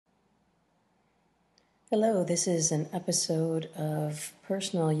Hello, this is an episode of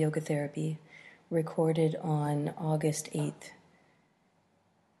Personal Yoga Therapy recorded on August 8th.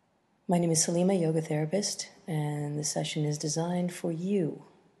 My name is Salima, yoga therapist, and the session is designed for you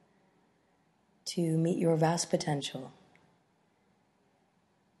to meet your vast potential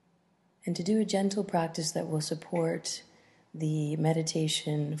and to do a gentle practice that will support the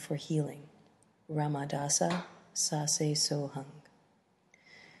meditation for healing, Ramadasa Sase Sohang.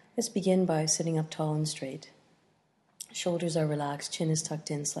 Let's begin by sitting up tall and straight. Shoulders are relaxed, chin is tucked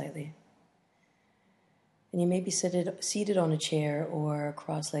in slightly. And you may be seated on a chair or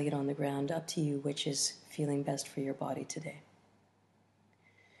cross-legged on the ground, up to you which is feeling best for your body today.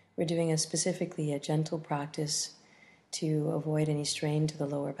 We're doing specifically a gentle practice to avoid any strain to the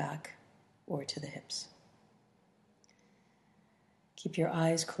lower back or to the hips. Keep your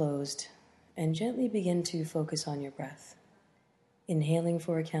eyes closed and gently begin to focus on your breath. Inhaling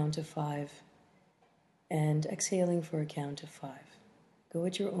for a count of 5 and exhaling for a count of 5. Go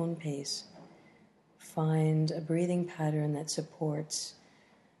at your own pace. Find a breathing pattern that supports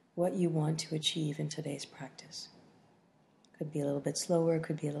what you want to achieve in today's practice. Could be a little bit slower,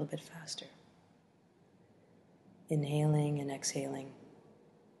 could be a little bit faster. Inhaling and exhaling.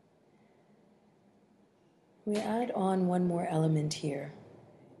 We add on one more element here.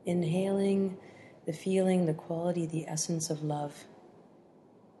 Inhaling the feeling, the quality, the essence of love.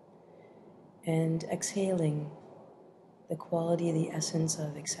 And exhaling the quality, the essence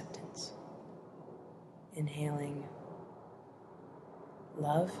of acceptance. Inhaling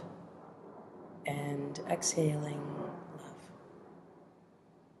love and exhaling love.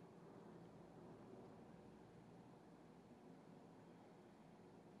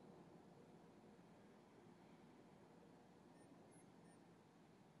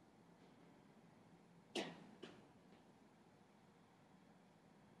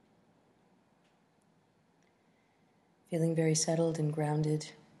 Feeling very settled and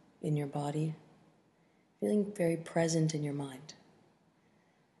grounded in your body. Feeling very present in your mind.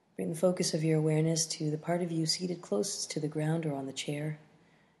 Bring the focus of your awareness to the part of you seated closest to the ground or on the chair,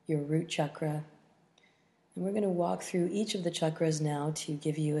 your root chakra. And we're going to walk through each of the chakras now to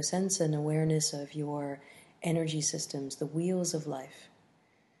give you a sense and awareness of your energy systems, the wheels of life.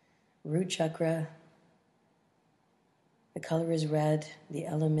 Root chakra, the color is red, the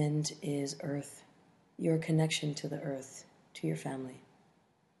element is earth. Your connection to the earth, to your family.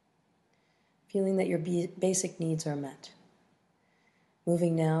 Feeling that your basic needs are met.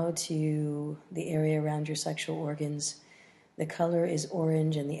 Moving now to the area around your sexual organs. The color is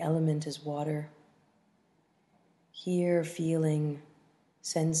orange and the element is water. Here, feeling,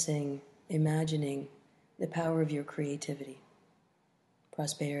 sensing, imagining the power of your creativity,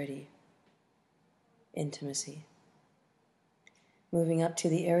 prosperity, intimacy. Moving up to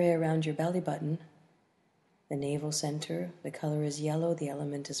the area around your belly button. The navel center, the color is yellow, the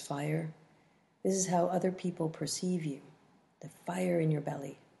element is fire. This is how other people perceive you, the fire in your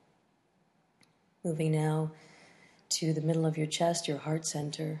belly. Moving now to the middle of your chest, your heart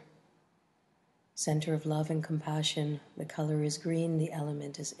center, center of love and compassion. The color is green, the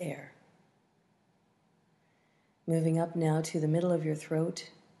element is air. Moving up now to the middle of your throat,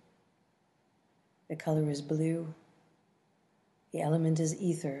 the color is blue, the element is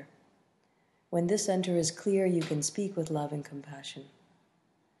ether. When this center is clear, you can speak with love and compassion.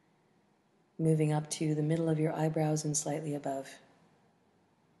 Moving up to the middle of your eyebrows and slightly above.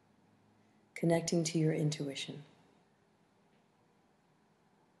 Connecting to your intuition.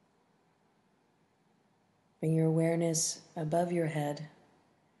 Bring your awareness above your head,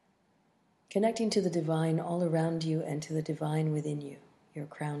 connecting to the divine all around you and to the divine within you, your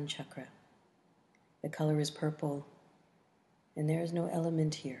crown chakra. The color is purple, and there is no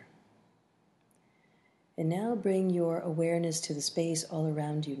element here. And now bring your awareness to the space all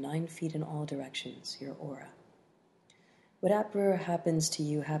around you, 9 feet in all directions, your aura. Whatever happens to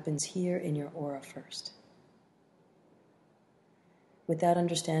you happens here in your aura first. With that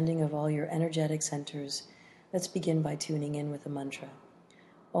understanding of all your energetic centers, let's begin by tuning in with a mantra.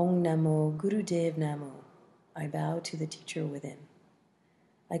 Om Namo Gurudev Namo. I bow to the teacher within.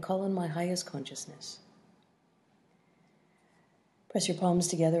 I call on my highest consciousness. Press your palms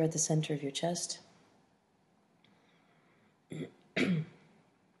together at the center of your chest.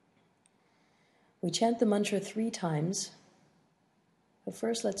 We chant the mantra 3 times, but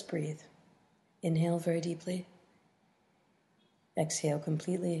first let's breathe. Inhale very deeply. Exhale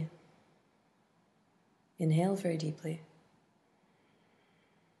completely. Inhale very deeply.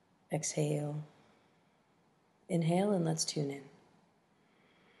 Exhale. Inhale and let's tune in.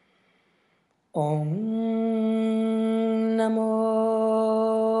 Om Namo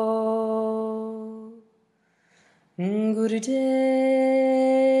Gurudev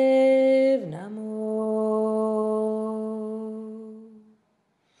Namo.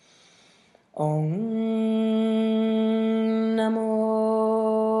 Om Namo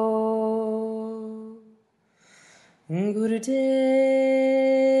Gurudev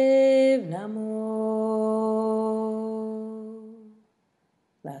Namo.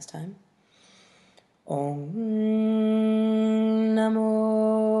 Last time. Om Namo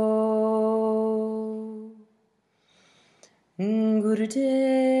Gurudev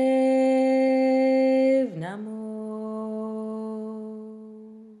Namo.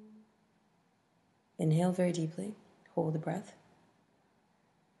 Inhale very deeply, hold the breath,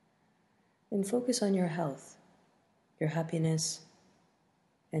 and focus on your health, your happiness,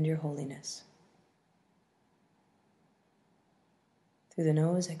 and your holiness. Through the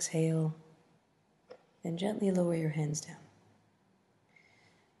nose, exhale, and gently lower your hands down.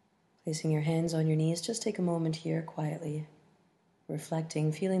 Placing your hands on your knees, just take a moment here quietly,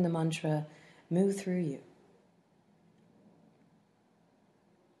 reflecting, feeling the mantra move through you.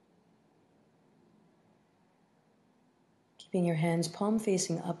 Keeping your hands palm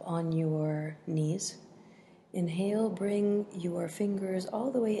facing up on your knees. Inhale, bring your fingers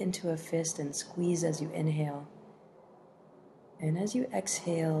all the way into a fist and squeeze as you inhale. And as you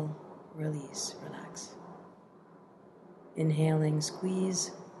exhale, release, relax. Inhaling,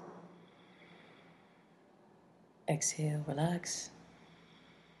 squeeze. Exhale, relax.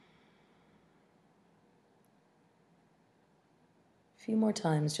 A few more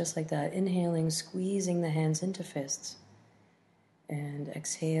times, just like that. Inhaling, squeezing the hands into fists. And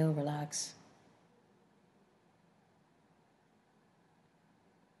exhale, relax.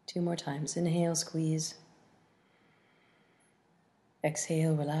 2 more times. Inhale, squeeze.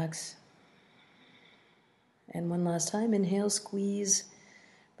 Exhale, relax. And one last time. Inhale, squeeze.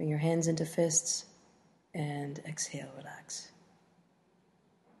 Bring your hands into fists. And exhale, relax.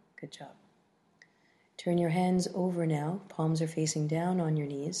 Good job. Turn your hands over now. Palms are facing down on your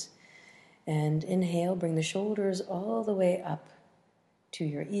knees. And inhale, bring the shoulders all the way up to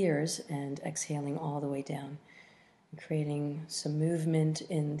your ears, and exhaling all the way down, creating some movement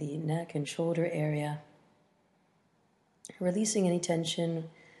in the neck and shoulder area, releasing any tension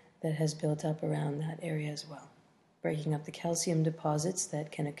that has built up around that area as well, breaking up the calcium deposits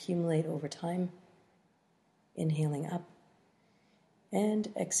that can accumulate over time. Inhaling up and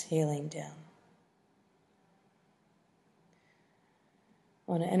exhaling down.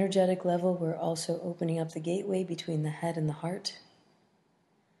 On an energetic level, we're also opening up the gateway between the head and the heart,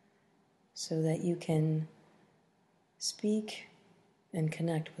 so that you can speak and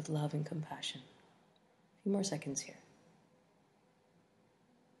connect with love and compassion. A few more seconds here.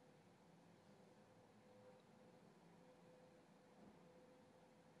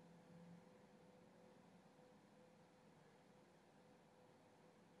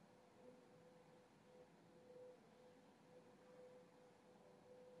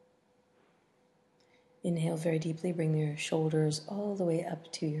 Inhale very deeply, bring your shoulders all the way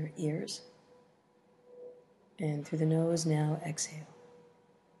up to your ears. And through the nose, now exhale.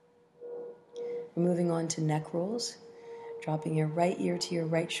 We're moving on to neck rolls, dropping your right ear to your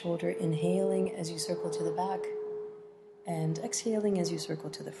right shoulder, inhaling as you circle to the back, and exhaling as you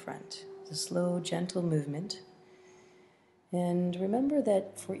circle to the front. It's a slow, gentle movement. And remember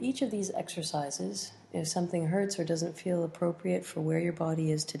that for each of these exercises, if something hurts or doesn't feel appropriate for where your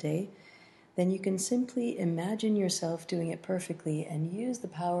body is today, then you can simply imagine yourself doing it perfectly and use the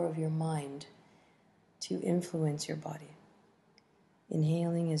power of your mind to influence your body.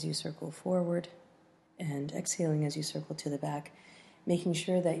 Inhaling as you circle forward and exhaling as you circle to the back, making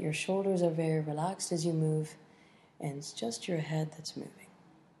sure that your shoulders are very relaxed as you move and it's just your head that's moving.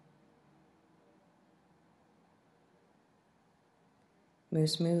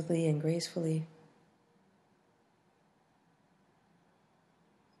 Move smoothly and gracefully.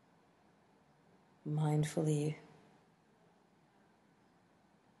 Mindfully.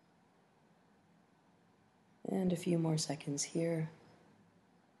 And a few more seconds here.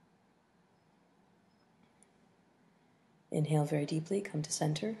 Inhale very deeply, come to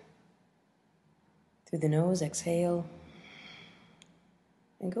center. Through the nose, exhale.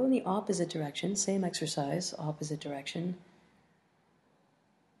 And go in the opposite direction, same exercise, opposite direction.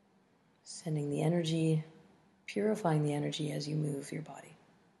 Sending the energy, purifying the energy as you move your body.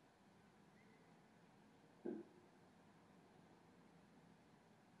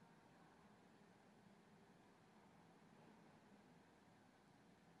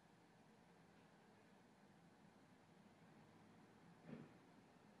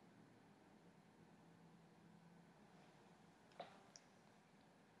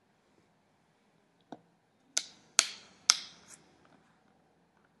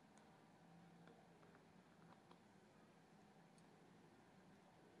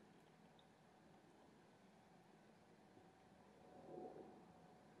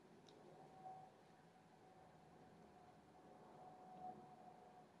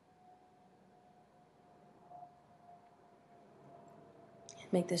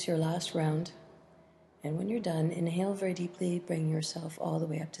 make this your last round. And when you're done, inhale very deeply, bring yourself all the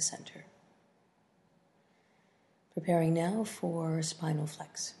way up to center. Preparing now for spinal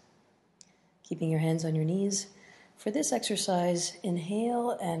flex. Keeping your hands on your knees. For this exercise,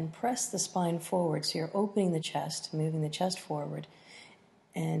 inhale and press the spine forward. So you're opening the chest, moving the chest forward,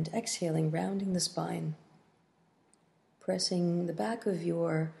 and exhaling, rounding the spine, pressing the back of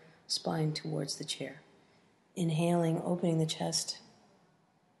your spine towards the chair. Inhaling, opening the chest,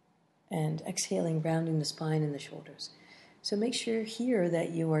 and exhaling, rounding the spine and the shoulders. So make sure here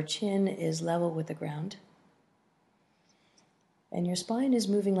that your chin is level with the ground. And your spine is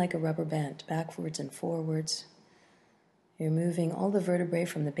moving like a rubber band, backwards and forwards. You're moving all the vertebrae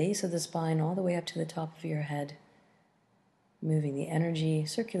from the base of the spine all the way up to the top of your head, moving the energy,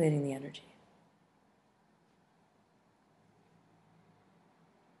 circulating the energy.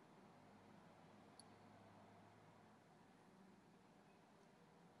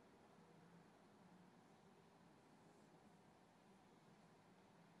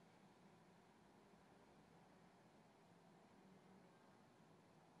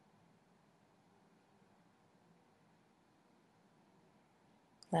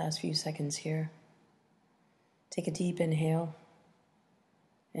 Last few seconds here. Take a deep inhale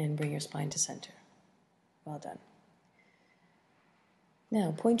and bring your spine to center. Well done.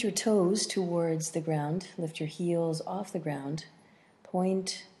 Now point your toes towards the ground. Lift your heels off the ground.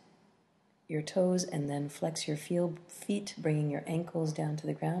 Point your toes and then flex your feet, bringing your ankles down to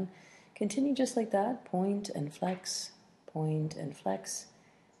the ground. Continue just like that. Point and flex, point and flex,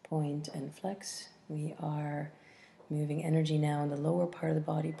 point and flex. We are moving energy now in the lower part of the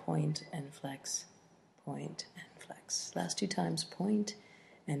body. Point and flex, point and flex. Last two times. Point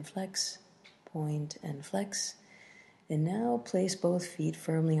and flex, point and flex. And now place both feet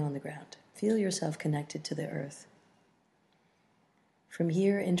firmly on the ground. Feel yourself connected to the earth. From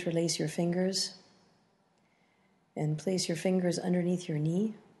here, interlace your fingers and place your fingers underneath your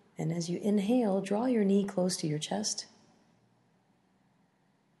knee. And as you inhale, draw your knee close to your chest.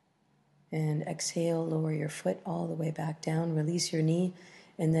 And exhale, lower your foot all the way back down. Release your knee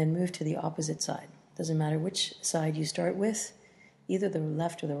and then move to the opposite side. Doesn't matter which side you start with. Either the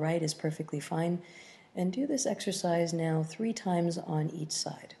left or the right is perfectly fine. And do this exercise now 3 times on each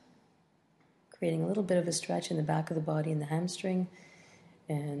side. Creating a little bit of a stretch in the back of the body and the hamstring,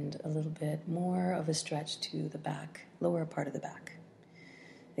 and a little bit more of a stretch to the back, lower part of the back.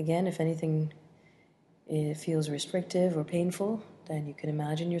 Again, if anything it feels restrictive or painful, then you can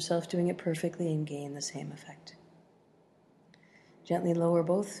imagine yourself doing it perfectly and gain the same effect. Gently lower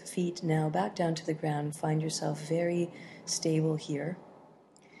both feet now back down to the ground. Find yourself very stable here.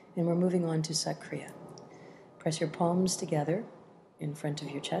 And we're moving on to Sakriya. Press your palms together in front of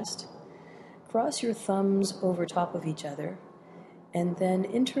your chest. Cross your thumbs over top of each other. And then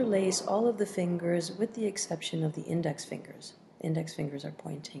interlace all of the fingers with the exception of the index fingers. Index fingers are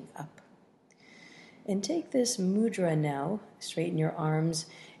pointing up. And take this mudra now, straighten your arms,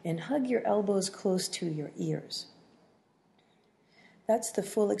 and hug your elbows close to your ears. That's the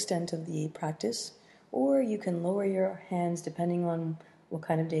full extent of the practice. Or you can lower your hands depending on what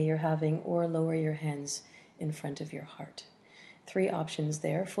kind of day you're having, or lower your hands in front of your heart. 3 options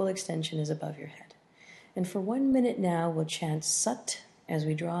there. Full extension is above your head. And for 1 minute now, we'll chant Sat as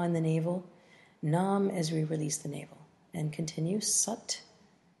we draw in the navel, Nam as we release the navel. And continue Sat,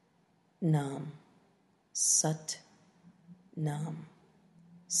 Nam, Sat, Nam,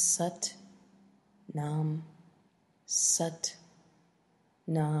 Sat, Nam, Sat,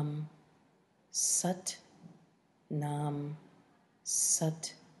 Nam, Sat, Nam,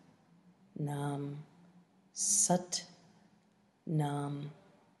 Sat, Nam, Sat, Nam,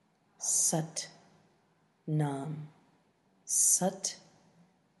 Sat, Nam, Sat,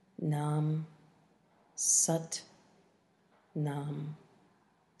 Nam, Sat, Nam,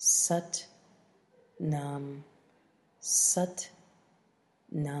 Sat, Nam, Sat,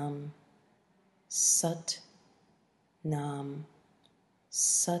 Nam, Sat, Nam,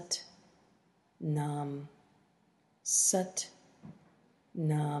 Sat, Nam, Sat,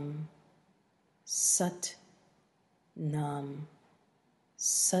 Nam, Sat, Nam,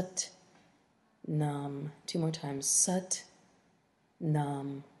 Sat, Nam. 2 more times. Sat,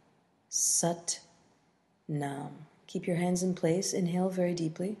 Nam, Sat, Nam. Keep your hands in place. Inhale very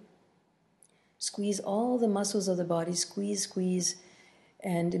deeply. Squeeze all the muscles of the body. Squeeze, squeeze.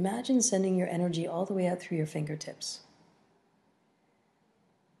 And imagine sending your energy all the way out through your fingertips.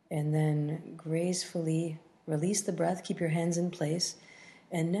 And then gracefully release the breath. Keep your hands in place.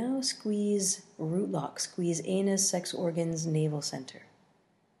 And now squeeze root lock. Squeeze anus, sex organs, navel center.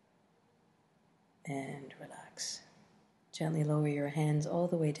 And relax. Gently lower your hands all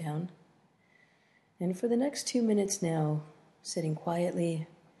the way down. And for the next 2 minutes now, sitting quietly,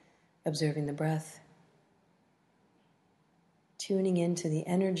 observing the breath, tuning into the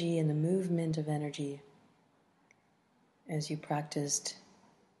energy and the movement of energy as you practiced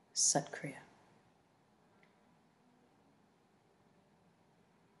Satkriya.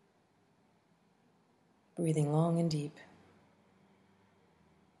 Breathing long and deep.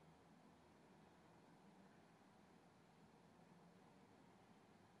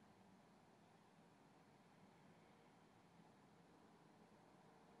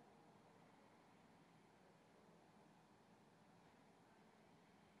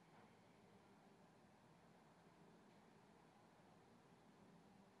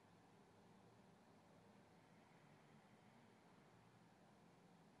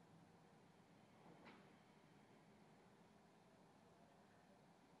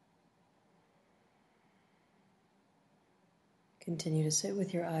 Continue to sit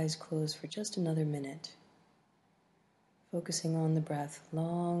with your eyes closed for just another minute, focusing on the breath,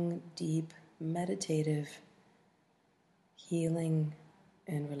 long, deep, meditative, healing,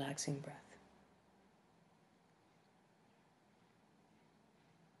 and relaxing breath.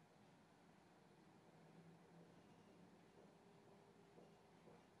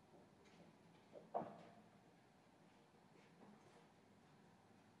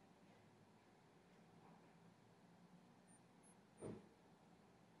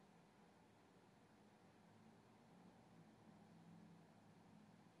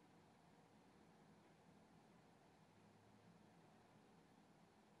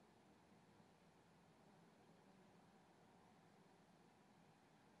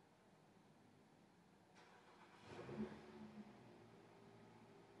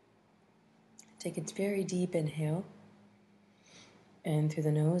 Take a very deep inhale, and through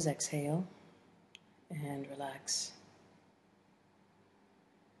the nose, exhale, and relax.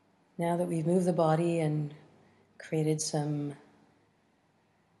 Now that we've moved the body and created some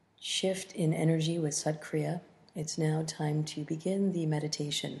shift in energy with Satkriya, it's now time to begin the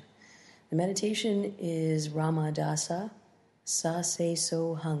meditation. The meditation is Ramadasa Sa Se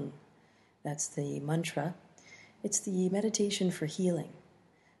So Hung. That's the mantra. It's the meditation for healing.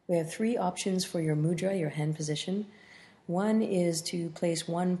 We have 3 options for your mudra, your hand position. One is to place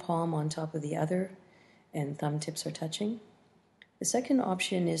one palm on top of the other and thumb tips are touching. The second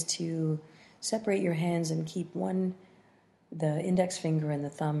option is to separate your hands and keep the index finger and the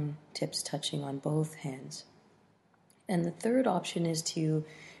thumb tips touching on both hands. And the third option is to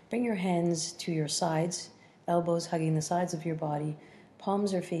bring your hands to your sides, elbows hugging the sides of your body,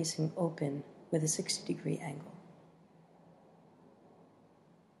 palms are facing open with a 60-degree angle.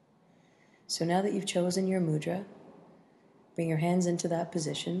 So now that you've chosen your mudra, bring your hands into that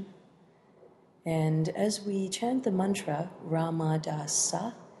position. And as we chant the mantra,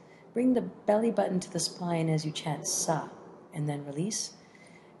 Ramadasa, bring the belly button to the spine as you chant Sa, and then release.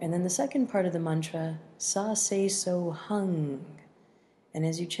 And then the second part of the mantra, Sa Se So Hung. And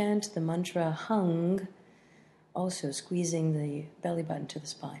as you chant the mantra Hung, also squeezing the belly button to the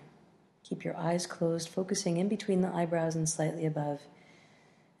spine. Keep your eyes closed, focusing in between the eyebrows and slightly above.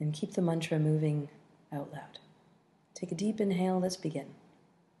 And keep the mantra moving out loud. Take a deep inhale. Let's begin.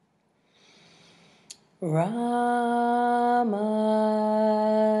 Ramadasa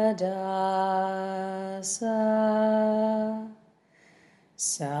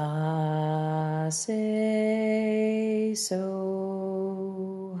Sa Se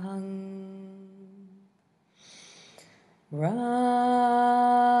So Hung. Ramadasa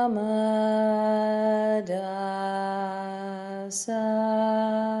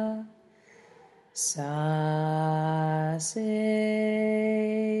Sa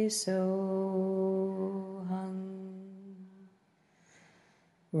Se So Hung.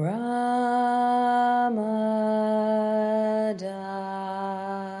 Ramadasa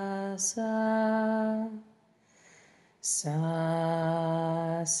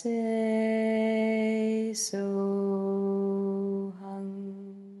Sa Se So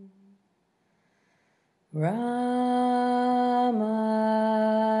Hung.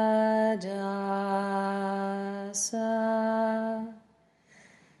 Ramadasa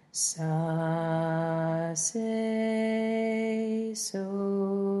Sa Se So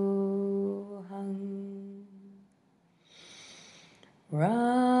Hung.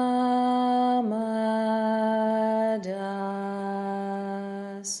 Ramadasa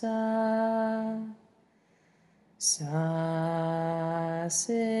Sa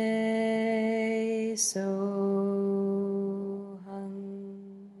Se So Hung.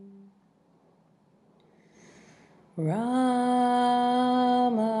 Ramadasa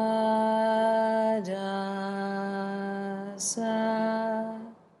Sa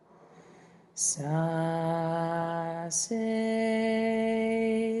se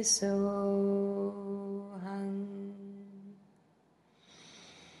so hang.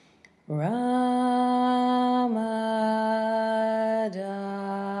 Ramadasa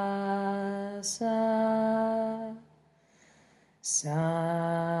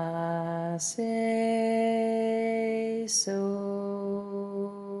sa se so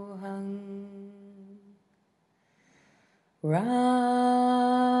hang. Ramadasa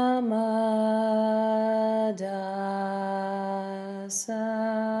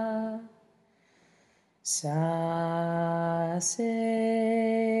sa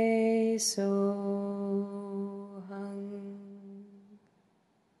se so hang.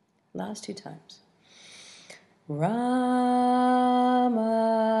 Last two times. Ramadasa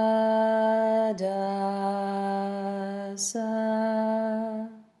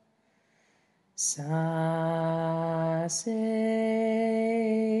sa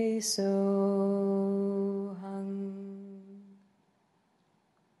se so hang.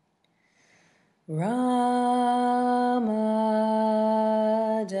 Ramadasa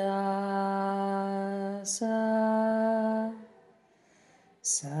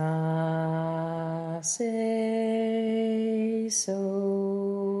sa se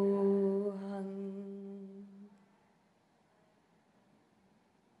so hang.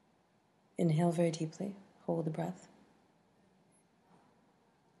 Inhale very deeply, hold the breath.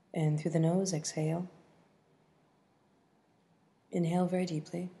 And through the nose, exhale. Inhale very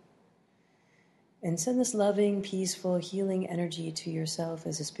deeply. And send this loving, peaceful, healing energy to yourself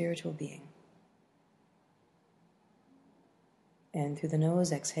as a spiritual being. And through the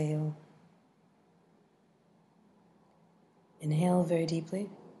nose, exhale. Inhale very deeply,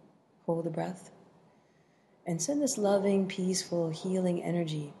 hold the breath, and send this loving, peaceful, healing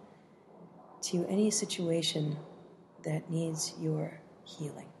energy to any situation that needs your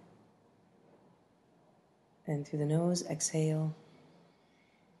healing. And through the nose, exhale.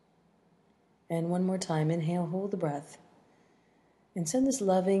 And one more time, inhale, hold the breath, and send this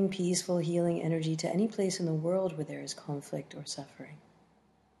loving, peaceful, healing energy to any place in the world where there is conflict or suffering.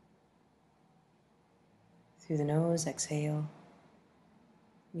 Through the nose, exhale,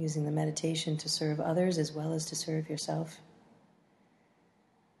 using the meditation to serve others as well as to serve yourself.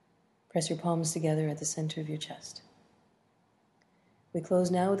 Press your palms together at the center of your chest. We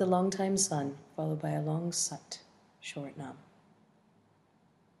close now with a long time sun, followed by a long sat, short nam.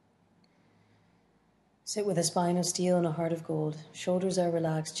 Sit with a spine of steel and a heart of gold. Shoulders are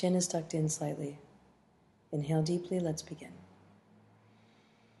relaxed, chin is tucked in slightly. Inhale deeply, let's begin.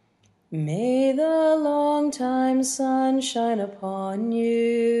 May the long time sun shine upon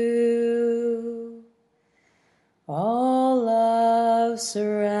you. All love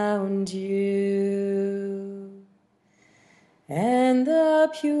surround you. And the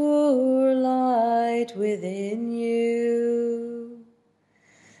pure light within you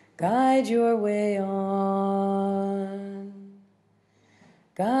guide your way on.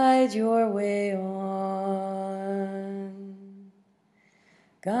 Guide your way on.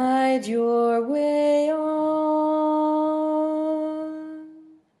 Guide your way on.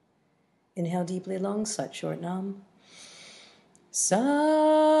 Inhale deeply, long sat, short nam. Sat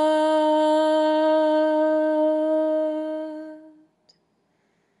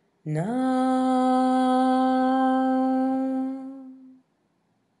nam.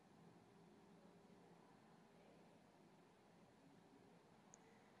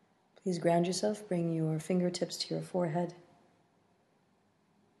 Please ground yourself, bring your fingertips to your forehead.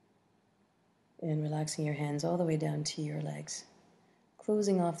 And relaxing your hands all the way down to your legs,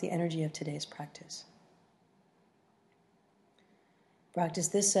 closing off the energy of today's practice. Practice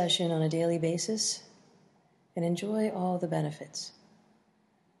this session on a daily basis and enjoy all the benefits,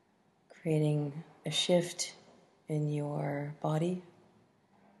 creating a shift in your body,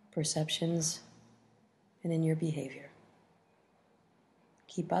 perceptions, and in your behavior.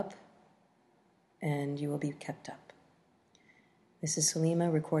 Keep up, and you will be kept up. This is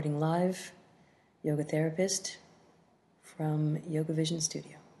Salima recording live, yoga therapist from Yoga Vision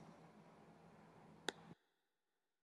Studio.